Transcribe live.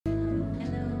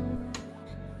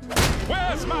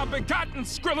Where's my begotten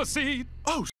Skrilla seed?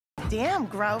 Oh, Damn,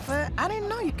 Grover. I didn't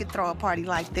know you could throw a party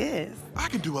like this. I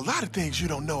can do a lot of things you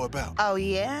don't know about. Oh,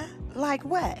 yeah? Like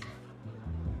what?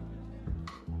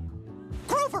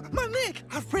 Grover, my Nick,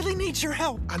 I really need your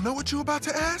help. I know what you're about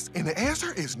to ask, and the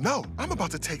answer is no. I'm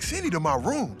about to take Cindy to my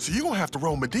room, so you're gonna have to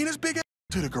roll Medina's big ass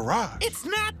to the garage. It's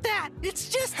not that. It's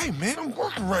just... Hey, man, I'm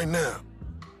working right now.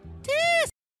 This...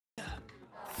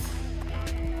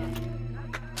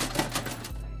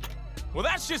 Well,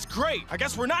 that's just great. I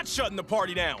guess we're not shutting the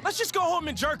party down. Let's just go home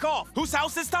and jerk off. Whose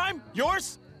house this time?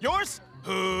 Yours? Yours?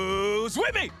 Who's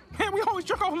with me? Man, we always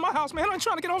jerk off in my house, man. I ain't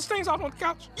trying to get all stains out on the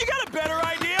couch. You got a better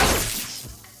idea?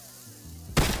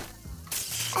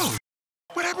 Oh,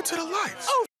 what happened to the lights?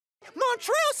 Oh,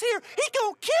 Montrell's here. He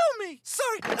gonna kill me.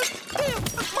 Sorry. Damn,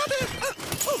 my bad.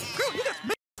 Oh, girl, you got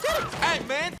me. Hey,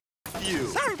 man, you.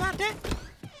 Sorry about that.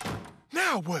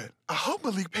 Now what? I hope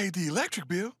Malik paid the electric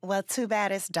bill. Well, too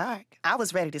bad it's dark. I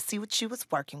was ready to see what you was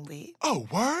working with. Oh,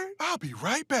 word? I'll be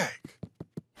right back.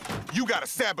 You got a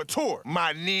saboteur,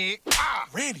 my Nick. Ah,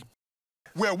 Randy.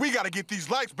 well, we gotta get these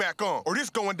lights back on, or this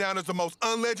going down as the most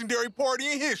unlegendary party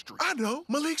in history. I know,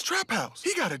 Malik's trap house.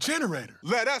 He got a generator.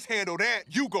 Let us handle that.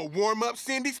 You go warm up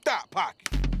Cindy's stock pocket.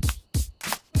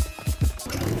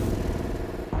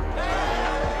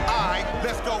 All right,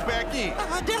 let's go back in.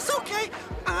 That's okay.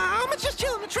 I'ma just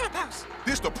chill in the trap house.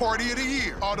 This the party of the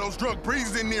year. All those drunk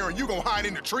breezes in there, and you gonna hide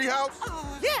in the treehouse?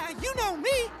 Yeah, you know me.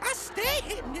 I stay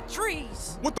hitting the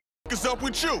trees. What the f is up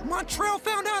with you? Montrell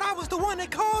found out I was the one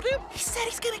that called him. He said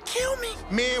he's gonna kill me.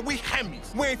 Man, we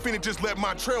homies. We ain't finna just let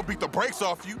Montrell beat the brakes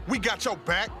off you. We got your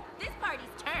back. This party's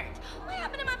turned. What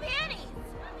happened to my panties?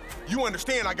 You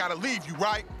understand I gotta leave you,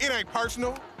 right? It ain't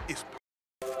personal. It's...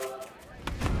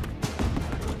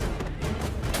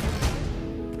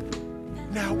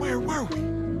 Now, where were we?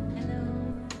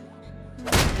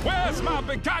 Where's my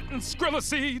begotten Skrilla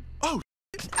seed? Oh,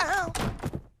 Ow.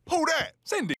 Who that?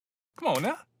 Cindy, come on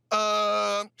now.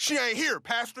 She ain't here,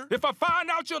 Pastor. If I find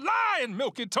out you're lying,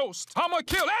 Milky Toast, I'ma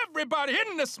kill everybody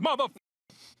in this mother...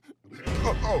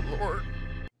 Oh, Lord.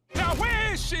 Now,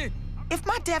 where is she? If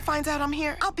my dad finds out I'm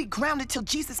here, I'll be grounded till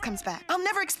Jesus comes back. I'll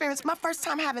never experience my first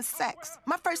time having sex,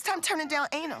 my first time turning down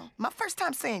anal, my first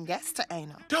time saying yes to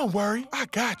anal. don't worry, I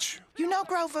got you. You know,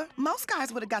 Grover, most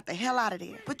guys would have got the hell out of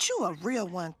there, but you a real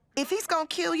one. If he's gonna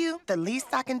kill you, the least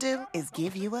I can do is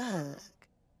give you a hug.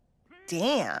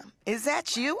 Damn, is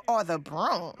that you or the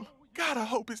broom? God, I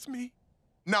hope it's me.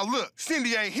 Now look,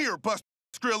 Cindy ain't here, Buster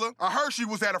Skrilla. I heard she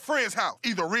was at a friend's house,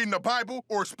 either reading the Bible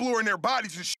or exploring their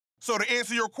bodies and shit. So to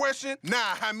answer your question,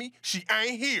 nah, homie, she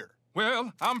ain't here.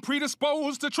 Well, I'm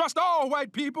predisposed to trust all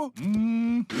white people.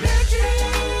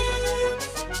 Legend!